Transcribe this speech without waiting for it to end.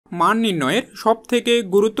মান নির্ণয়ের সবথেকে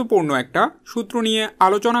গুরুত্বপূর্ণ একটা সূত্র নিয়ে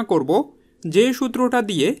আলোচনা করব, যে সূত্রটা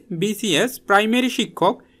দিয়ে বিসিএস প্রাইমারি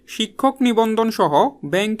শিক্ষক নিবন্ধন সহ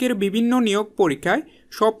ব্যাংকের বিভিন্ন নিয়োগ পরীক্ষায়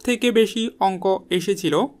সবথেকে বেশি অঙ্ক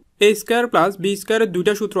এসেছিল। এ স্কোয়ার প্লাস বি স্কোয়ারের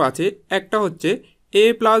দুইটা সূত্র আছে, একটা হচ্ছে এ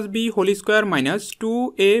plus B whole square minus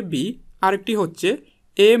 2ab, আরেকটি হচ্ছে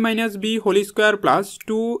এ minus B whole square plus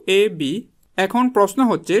 2ab। এখন প্রশ্ন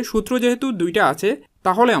হচ্ছে সূত্র যেহেতু দুইটা আছে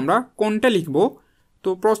তাহলে আমরা কোনটা লিখব। তো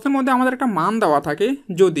প্রশ্নের মধ্যে আমাদের একটা মান দেওয়া থাকে,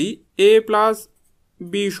 যদি এ প্লাস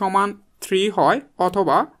বি সমান 3 হয়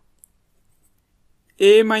অথবা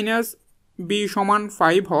এ মাইনাস বি সমান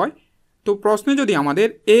 5 হয়। তো প্রশ্নে যদি আমাদের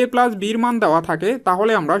এ প্লাস বির মান দেওয়া থাকে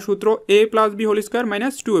তাহলে আমরা সূত্র এ plus B whole square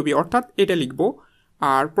minus 2ab অর্থাৎ এটা লিখব।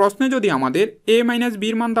 আর প্রশ্নে যদি আমাদের এ মাইনাস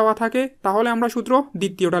বির মান দেওয়া থাকে তাহলে আমরা সূত্র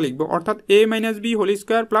দ্বিতীয়টা লিখব, অর্থাৎ এ minus B whole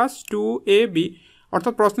square plus 2ab।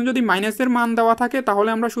 অর্থাৎ প্রশ্নে যদি মাইনাসের মান দেওয়া থাকে তাহলে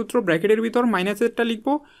আমরা সূত্র ব্র্যাকেটের ভিতর মাইনাসেরটা লিখব,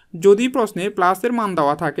 যদি প্রশ্নে প্লাসের মান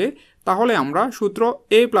দেওয়া থাকে তাহলে আমরা সূত্র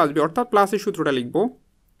এ প্লাস বি অর্থাৎ প্লাসের সূত্রটা লিখব।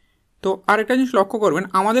 তো আরেকটা জিনিস লক্ষ্য করবেন,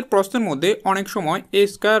 আমাদের প্রশ্নের মধ্যে অনেক সময় এ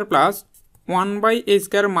স্কোয়ার প্লাস 1/a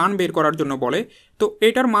স্কোয়ার মান বের করার জন্য বলে। তো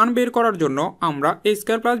এটার মান বের করার জন্য আমরা এ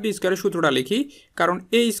স্কোয়ার প্লাস বি স্কোয়ারের সূত্রটা লিখি, কারণ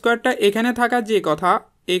এই স্কোয়ারটা এখানে থাকা যে কথা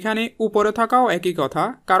এখানে উপরে থাকাও একই কথা,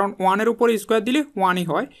 কারণ 1-এর উপরে স্কোয়ার দিলে 1ই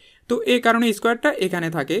হয়। তো এই কারণে স্কোয়ারটা এখানে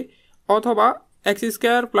থাকে। অথবা x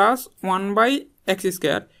square plus 1/x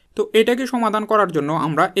square. তো এটাকে সমাধান করার জন্য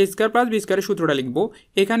আমরা এ স্কোয়ার প্লাস বি স্কোয়ারের সূত্রটা লিখব।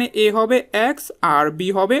 এখানে এ হবে এক্স আর বি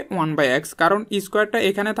হবে 1/x, কারণ স্কোয়ারটা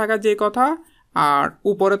এখানে থাকা যে কথা আর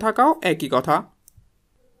উপরে থাকাও একই কথা।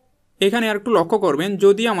 এখানে আর একটু লক্ষ্য করবেন,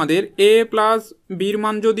 যদি আমাদের এ প্লাস বির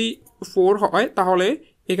মান যদি 4 হয় তাহলে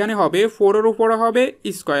এখানে হবে 4-এর উপরে হবে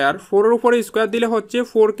স্কোয়ার, 4-এর উপরে স্কোয়ার দিলে হচ্ছে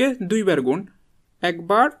 4কে 2 বার গুণ,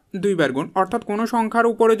 একবার 2 বার গুণ, অর্থাৎ কোনো সংখ্যার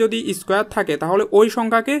উপরে যদি স্কোয়ার থাকে তাহলে ওই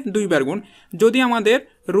সংখ্যাকে 2 বার গুণ। যদি আমাদের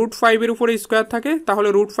 √5-এর উপরে স্কোয়ার থাকে তাহলে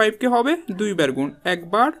 √5কে হবে 2 বার গুণ,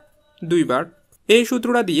 একবার 2 বার। এই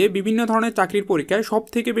সূত্রটা দিয়ে বিভিন্ন ধরনের চাকরির পরীক্ষায় সব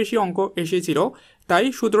থেকে বেশি অঙ্ক এসেছিল, তাই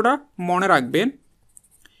সূত্রটা মনে রাখবেন।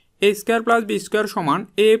 এ স্কোয়ার প্লাস বি স্কোয়ার সমান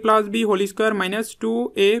এ plus B whole square minus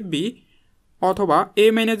 2ab, অথবা এ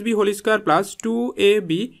minus B whole square plus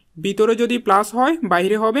 2ab। ভিতরে যদি প্লাস হয়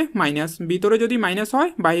বাইরে হবে মাইনাস, ভিতরে যদি মাইনাস হয়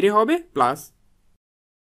বাইরে হবে প্লাস।